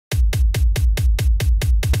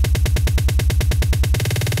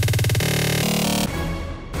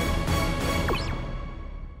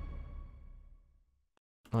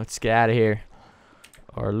Let's get out of here.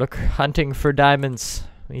 Or look, hunting for diamonds.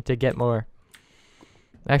 We need to get more.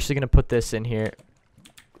 I'm actually going to put this in here.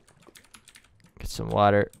 Get some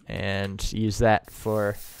water and use that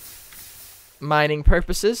for mining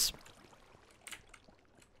purposes.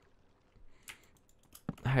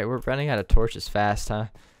 Alright, we're running out of torches fast, huh?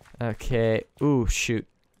 Okay. Ooh, shoot.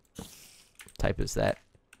 What type is that?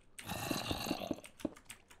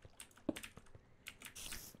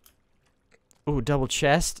 Ooh, double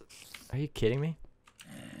chest? Are you kidding me?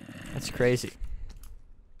 That's crazy.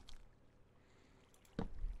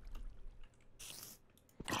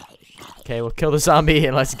 Okay, we'll kill the zombie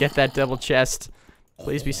and let's get that double chest.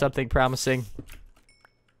 Please be something promising.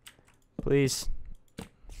 Please.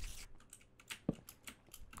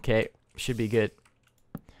 Okay, should be good.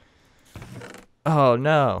 Oh,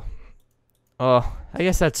 no. Oh, I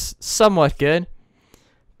guess that's somewhat good.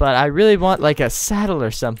 But I really want, like, a saddle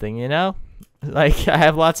or something, you know? Like, I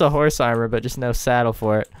have lots of horse armor, but just no saddle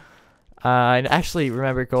for it. I actually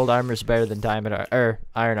remember gold armor is better than diamond or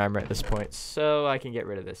iron armor at this point, so I can get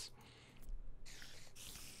rid of this.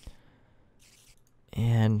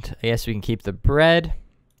 And I guess we can keep the bread.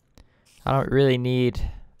 I don't really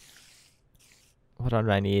need... What do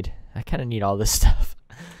I need? I kind of need all this stuff.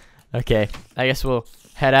 Okay, I guess we'll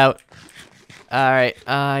head out. Alright,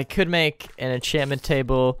 I could make an enchantment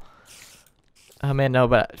table. Oh man, no,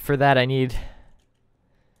 but for that I need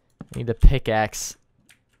the pickaxe.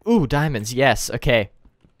 Ooh, diamonds, yes, okay.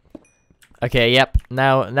 Okay, yep,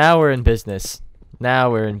 now we're in business.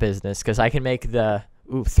 Now we're in business, because I can make the...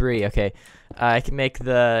 Ooh, 3, okay. I can make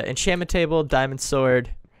the enchantment table, diamond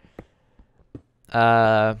sword.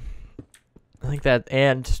 I think that,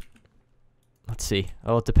 and let's see.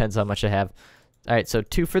 Oh, it depends how much I have. Alright, so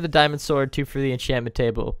 2 for the diamond sword, 2 for the enchantment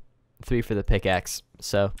table, 3 for the pickaxe.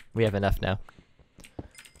 So, we have enough now.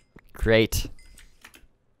 Great.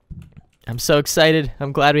 I'm so excited.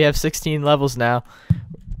 I'm glad we have 16 levels now.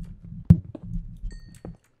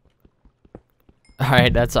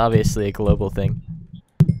 Alright, that's obviously a global thing.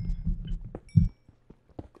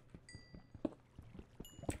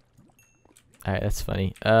 Alright, that's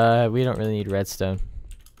funny. We don't really need redstone.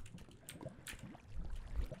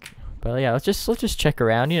 But yeah, let's just check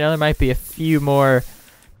around. You know, there might be a few more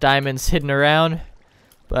diamonds hidden around.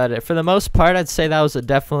 But for the most part, I'd say that was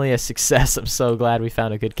definitely a success. I'm so glad we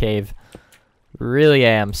found a good cave. Really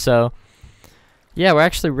am. So, yeah, we're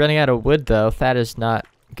actually running out of wood, though. That is not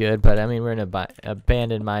good, but I mean, we're in an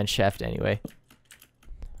abandoned mine shaft anyway.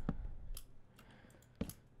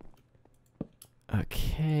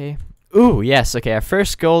 Okay. Ooh, yes. Okay, our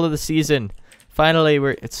first goal of the season. Finally,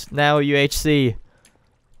 it's now UHC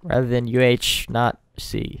rather than UH not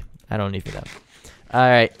C. I don't even know. All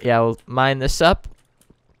right, yeah, we'll mine this up.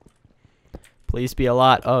 Please be a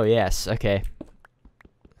lot. Oh, yes. Okay.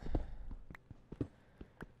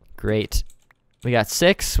 Great. We got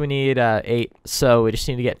 6. We need 8. So we just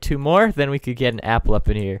need to get 2 more. Then we could get an apple up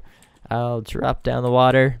in here. I'll drop down the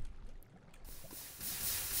water.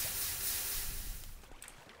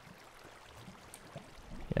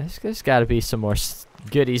 Yeah, there's got to be some more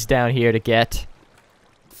goodies down here to get.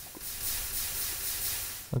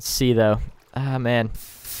 Let's see, though. Ah, man.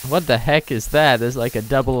 What the heck is that? There's like a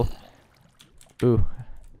double... Ooh.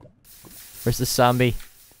 Where's the zombie?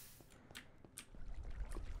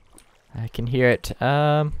 I can hear it.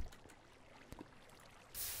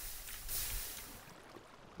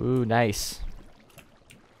 Ooh, nice.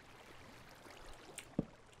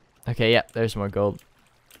 Okay, yep, there's more gold.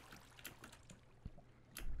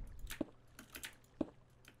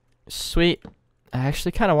 Sweet. I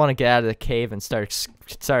actually kind of want to get out of the cave and start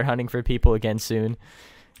hunting for people again soon.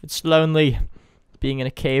 It's lonely being in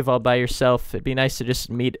a cave all by yourself. It'd be nice to just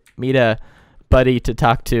meet a buddy to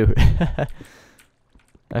talk to.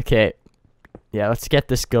 Okay. Yeah, let's get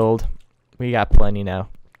this gold. We got plenty now.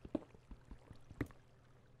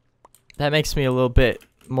 That makes me a little bit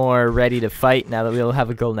more ready to fight now that we'll have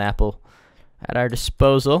a golden apple at our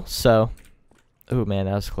disposal. So, ooh, man,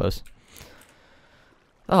 that was close.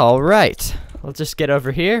 All right, let's just get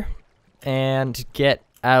over here and get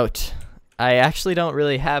out. I actually don't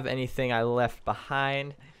really have anything I left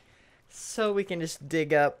behind, so we can just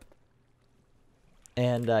dig up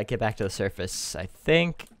and get back to the surface, I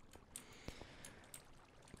think.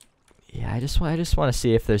 Yeah, I just want to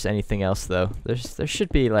see if there's anything else, though. There should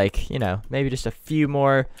be, like, you know, maybe just a few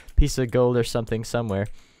more pieces of gold or something somewhere.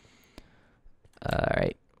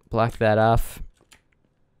 Alright, block that off.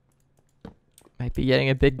 Might be getting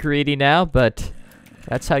a bit greedy now, but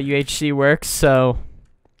that's how UHC works, so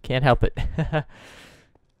can't help it.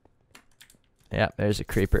 Yeah, there's a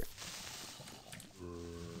creeper.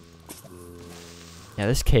 Yeah,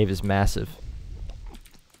 this cave is massive.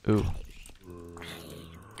 Ooh.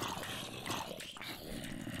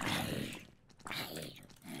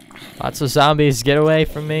 Lots of zombies, get away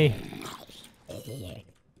from me.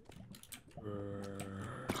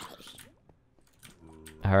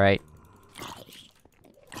 Alright.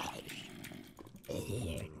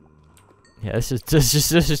 Yeah, this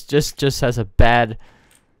just has a bad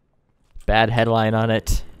headline on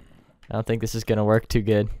it. I don't think this is gonna work too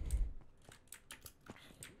good.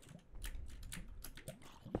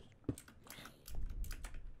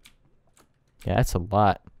 Yeah, that's a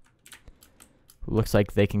lot. Looks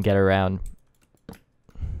like they can get around.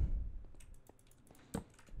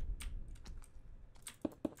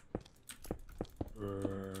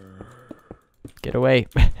 Get away.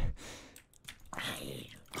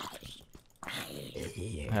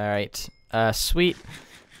 Alright. Sweet.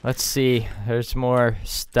 Let's see. There's more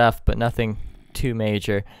stuff, but nothing too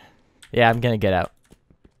major. Yeah, I'm gonna get out.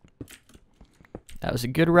 That was a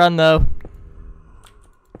good run, though.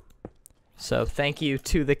 So, thank you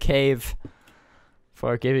to the cave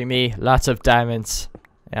for giving me lots of diamonds.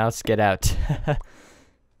 Now let's get out.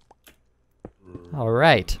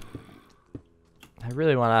 Alright. I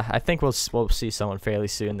really wanna... I think we'll see someone fairly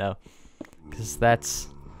soon, though. Because that's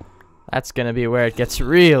gonna be where it gets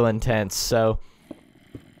real intense, so...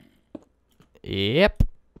 Yep.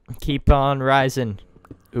 Keep on rising.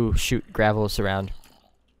 Ooh, shoot, gravel's around.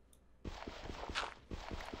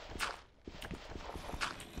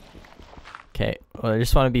 Okay, well, I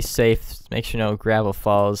just want to be safe. Make sure no gravel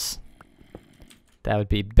falls. That would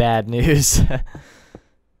be bad news. I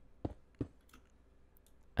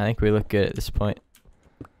think we look good at this point.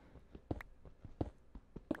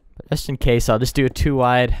 But just in case, I'll just do a 2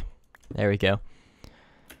 wide. There we go.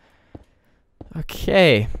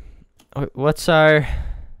 Okay. What's our...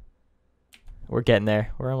 We're getting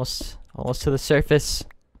there. We're almost to the surface.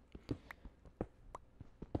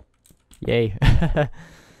 Yay.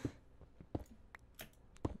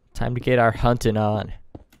 Time to get our hunting on.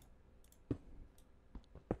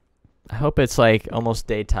 I hope it's like almost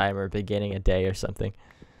daytime or beginning of day or something.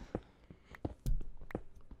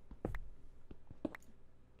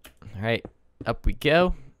 Alright, up we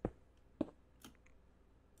go.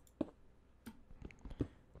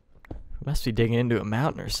 We must be digging into a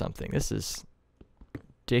mountain or something. This is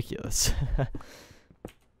ridiculous.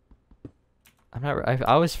 I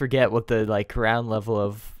always forget what the like ground level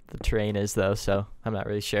of the terrain is though, so I'm not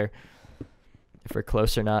really sure if we're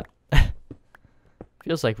close or not.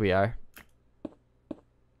 Feels like we are.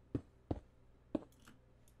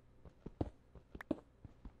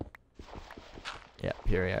 Yep,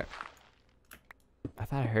 here we are. I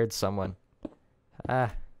thought I heard someone.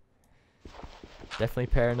 Ah. Definitely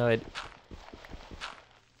paranoid.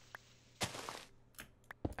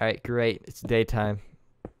 Alright, great. It's daytime.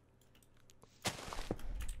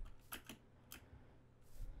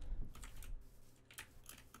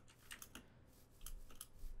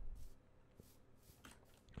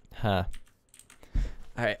 Huh.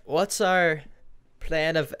 Alright, what's our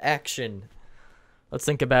plan of action? Let's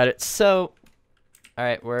think about it. So,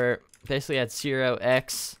 alright, we're basically at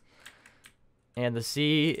 0x. And the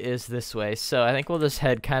Z is this way. So I think we'll just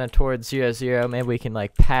head kind of towards 0, 0. Maybe we can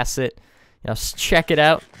like pass it. You know, check it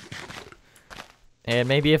out. And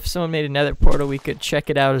maybe if someone made another portal, we could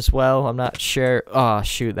check it out as well. I'm not sure. Oh,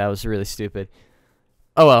 shoot. That was really stupid.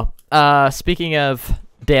 Oh, well. Speaking of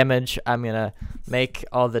damage, I'm going to make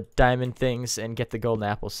all the diamond things and get the golden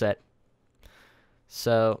apple set.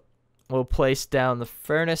 So we'll place down the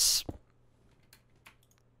furnace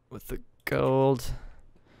with the gold.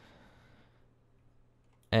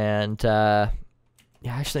 And yeah,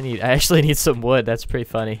 I actually need some wood. That's pretty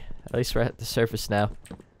funny. At least we're at the surface now.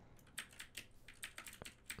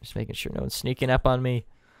 Just making sure no one's sneaking up on me.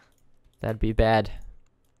 That'd be bad.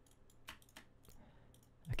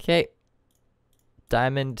 Okay.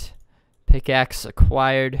 Diamond pickaxe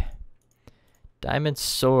acquired. Diamond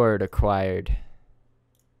sword acquired.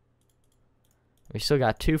 We still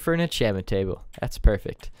got 2 for an enchantment table. That's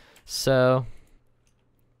perfect. So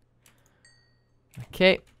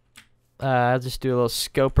okay, I'll just do a little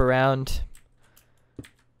scope around.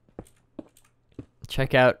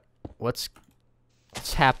 Check out what's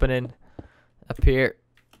happening up here.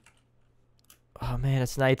 Oh man,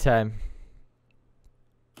 it's nighttime.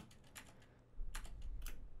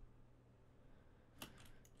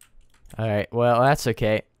 Alright, well, that's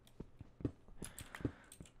okay.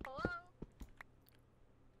 Hello?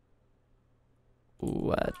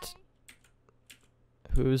 What?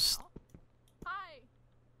 Hi. Who's... Hi.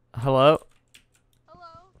 Hello? Hello.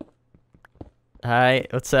 Hi,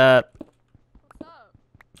 what's up?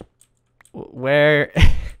 What's up? Where? Yeah,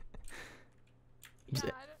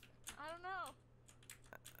 I don't know.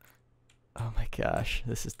 Oh my gosh,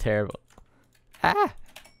 this is terrible. Ah!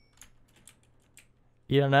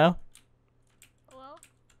 You don't know? Hello?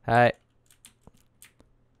 Hi.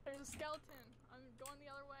 There's a skeleton. I'm going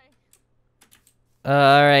the other way.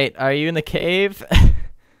 Alright, are you in the cave?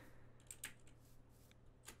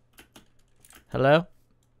 Hello?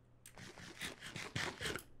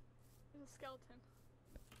 There's a skeleton.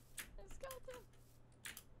 There's a skeleton.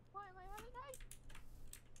 Why am I out of night?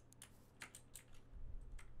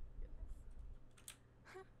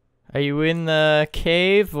 Are you in the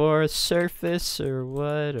cave or surface or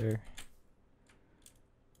what or?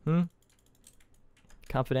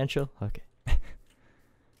 Confidential? Okay.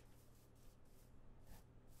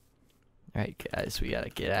 Alright guys, we gotta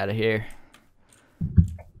get out of here.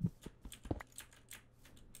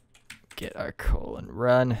 Get our coal and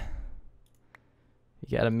run.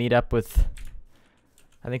 You gotta meet up with,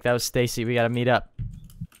 I think that was Stacy. We gotta meet up.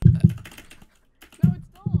 No, it's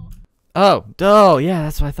Dole. Oh, Dole. Yeah,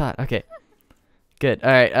 that's what I thought. Okay. Good.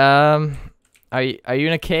 All right. Are you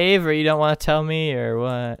in a cave or you don't want to tell me or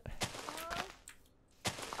what?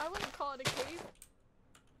 I wouldn't call it a cave.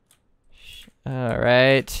 All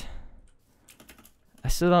right. I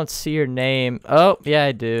still don't see your name. Oh, yeah,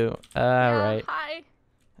 I do. All right. Hi.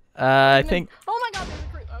 I think. Oh my God, there's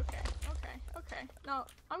a group. Okay. No,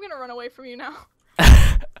 I'm gonna run away from you now.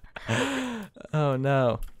 Oh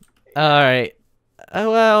no. All right.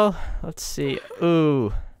 Oh well. Let's see.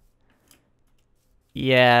 Ooh.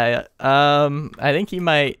 Yeah. I think you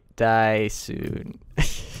might die soon.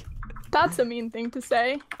 That's a mean thing to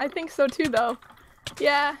say. I think so too, though.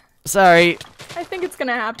 Yeah, Sorry. I think it's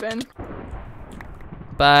gonna happen.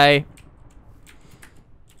 Bye.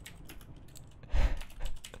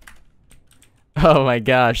 Oh my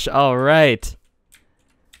gosh. All right.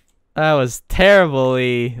 That was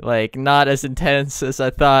terribly, like, not as intense as I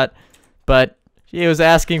thought, but she was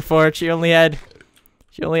asking for it. She only had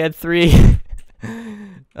 3.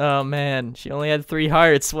 Oh man, she only had 3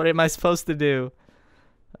 hearts. What am I supposed to do?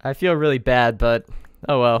 I feel really bad, but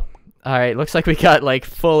oh well. All right, looks like we got like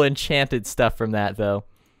full enchanted stuff from that though.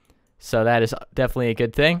 So that is definitely a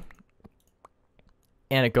good thing.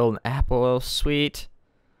 And a golden apple, sweet.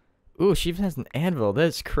 Ooh, she even has an anvil.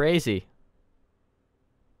 That's crazy.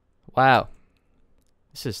 Wow.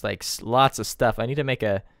 This is like lots of stuff. I need to make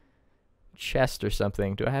a chest or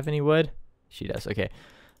something. Do I have any wood? She does. Okay.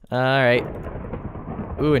 All right.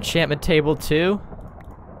 Ooh, enchantment table too.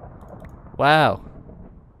 Wow.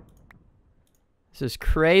 This is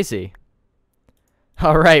crazy.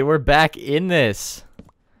 All right, we're back in this.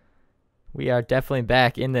 We are definitely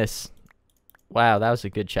back in this. Wow, that was a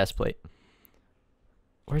good chest plate.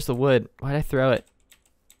 Where's the wood? Why'd I throw it?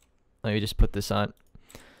 Let me just put this on.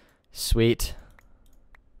 Sweet.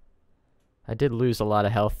 I did lose a lot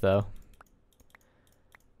of health though.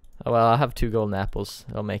 Oh well, I'll have 2 golden apples.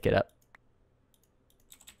 I'll make it up.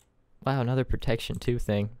 Wow, another protection 2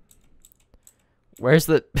 thing. Where's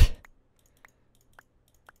the...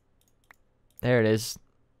 There it is.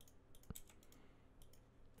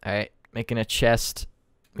 Alright, making a chest.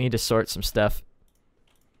 We need to sort some stuff.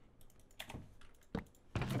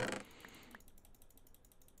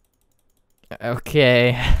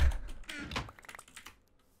 Okay.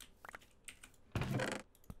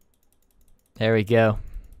 There we go.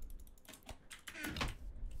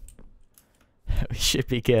 We should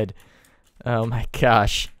be good. Oh my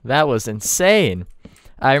gosh. That was insane.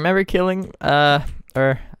 I remember killing, I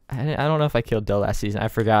don't know if I killed Dill last season. I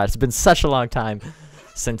forgot. It's been such a long time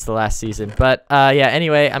since the last season. But, yeah,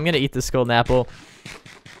 anyway, I'm going to eat this golden apple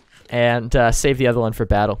and save the other one for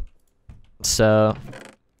battle. So,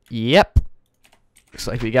 yep. Looks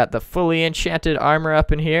like we got the fully enchanted armor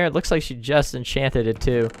up in here. It looks like she just enchanted it,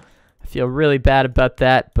 too. I feel really bad about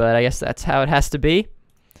that, but I guess that's how it has to be.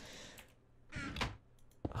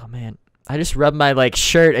 Oh, man. I just rubbed my, like,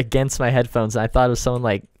 shirt against my headphones, and I thought it was someone,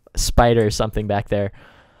 like, spider or something back there.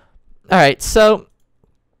 Alright, so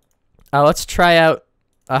let's try out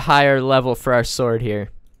a higher level for our sword here.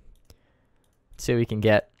 Let's see what we can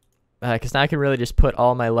get. Because now I can really just put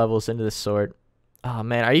all my levels into the sword. Oh,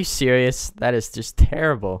 man, are you serious? That is just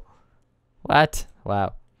terrible. What?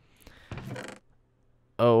 Wow.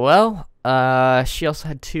 Oh, well. She also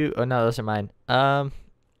had 2. Oh, no, those are mine. I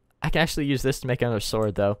can actually use this to make another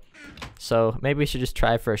sword, though. So maybe we should just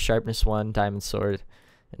try for a sharpness 1 diamond sword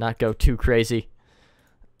and not go too crazy.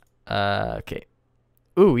 Okay.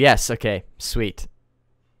 Ooh, yes, okay. Sweet.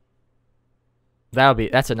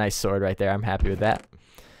 That's a nice sword right there. I'm happy with that.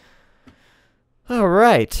 All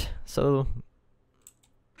right. So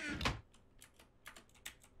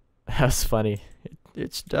That was funny.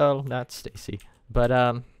 It's dull, not Stacy. But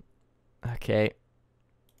okay.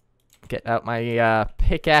 Get out my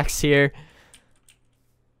pickaxe here.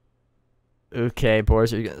 Okay,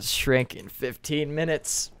 boars are gonna shrink in 15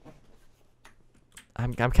 minutes.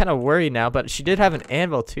 I'm kind of worried now, but she did have an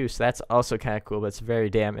anvil too, so that's also kind of cool, but it's very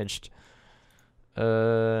damaged.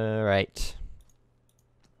 Right.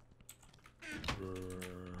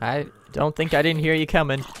 I don't think I didn't hear you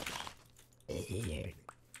coming.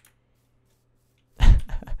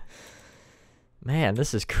 Man,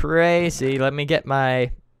 this is crazy. Let me get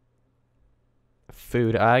my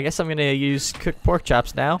food. I guess I'm gonna use cooked pork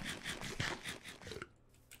chops now.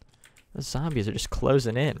 The zombies are just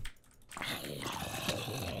closing in.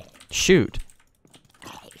 Shoot.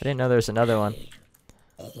 I didn't know there was another one.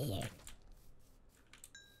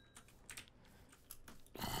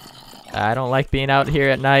 I don't like being out here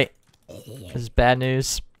at night. This is bad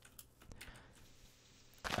news.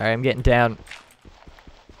 Alright, I'm getting down.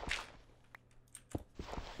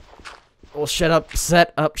 We'll set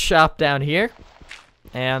up shop down here.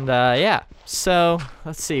 And yeah. So,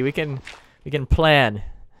 let's see. We can plan.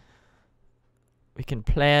 We can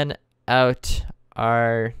plan out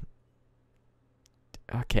our...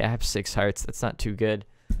 Okay, I have 6 hearts. That's not too good.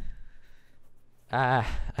 I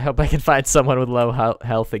hope I can find someone with low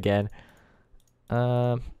health again.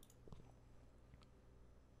 How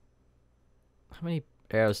many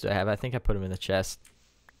arrows do I have? I think I put them in the chest.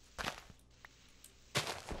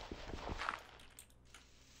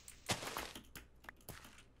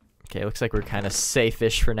 Okay, looks like we're kind of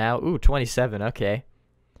safe-ish for now. Ooh, 27. Okay.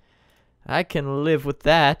 I can live with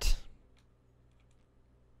that.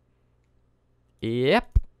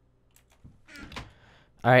 Yep.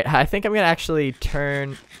 Alright, I think I'm gonna actually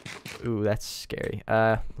turn... Ooh, that's scary.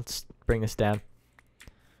 Let's bring this down.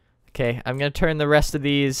 Okay, I'm gonna turn the rest of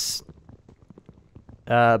these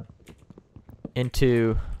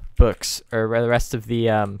into books, or the rest of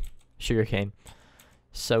the sugarcane.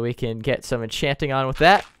 So we can get some enchanting on with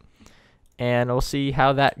that. And we'll see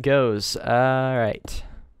how that goes. Alright.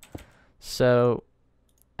 So,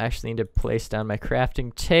 I actually need to place down my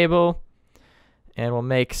crafting table. And we'll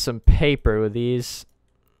make some paper with these.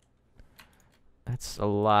 That's a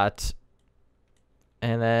lot.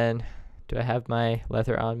 And then, do I have my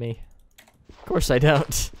leather on me? Of course I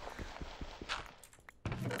don't.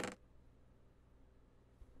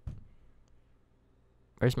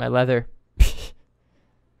 Where's my leather?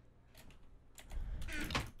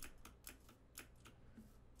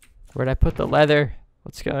 Where'd I put the leather?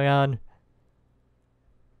 What's going on?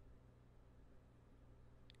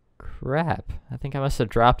 Crap. I think I must have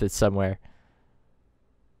dropped it somewhere.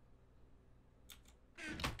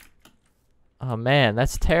 Oh man,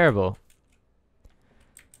 that's terrible.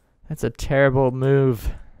 That's a terrible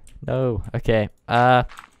move. No. Okay.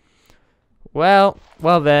 Well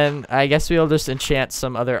then, I guess we'll just enchant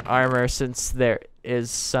some other armor since there is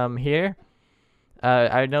some here.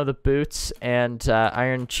 I know the boots and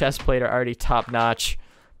iron chestplate are already top notch,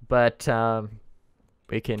 but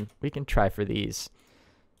we can try for these.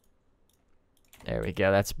 There we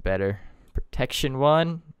go. That's better. Protection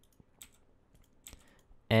 1.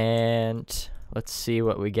 And let's see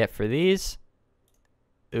what we get for these.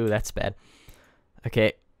 Ooh, that's bad.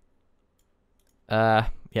 Okay. Yeah,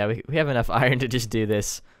 we have enough iron to just do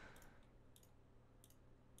this.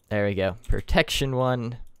 There we go. Protection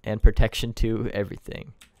 1 and protection 2,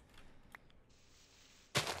 everything.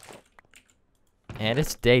 And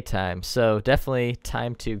it's daytime, so definitely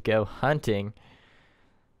time to go hunting.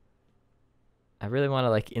 I really want to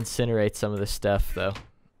like incinerate some of this stuff though.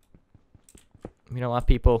 We don't want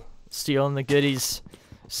people stealing the goodies.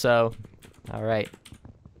 So, alright.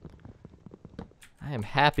 I am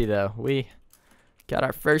happy though. We got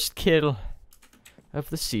our first kill of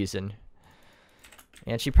the season.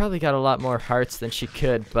 And she probably got a lot more hearts than she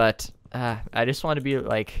could, but I just want to be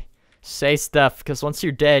like, say stuff, because once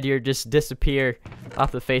you're dead, you just disappear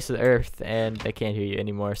off the face of the earth, and they can't hear you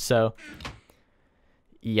anymore. So,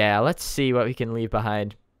 yeah, let's see what we can leave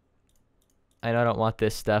behind. I know I don't want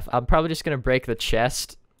this stuff. I'm probably just going to break the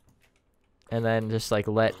chest, and then just like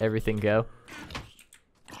let everything go.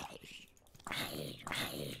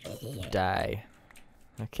 Die.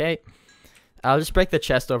 Okay. I'll just break the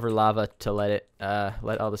chest over lava to let it,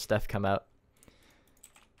 let all the stuff come out.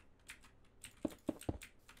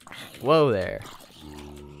 Whoa there.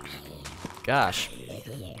 Gosh.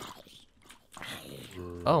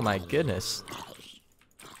 Oh my goodness.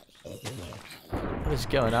 What is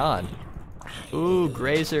going on? Ooh,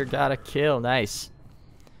 Grazer got a kill. Nice.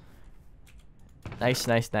 Nice,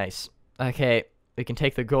 nice, nice. Okay, we can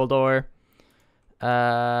take the gold ore.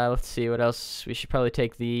 Let's see what else. We should probably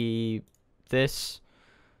take this.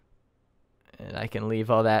 And I can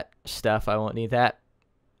leave all that stuff. I won't need that.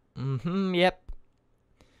 Yep.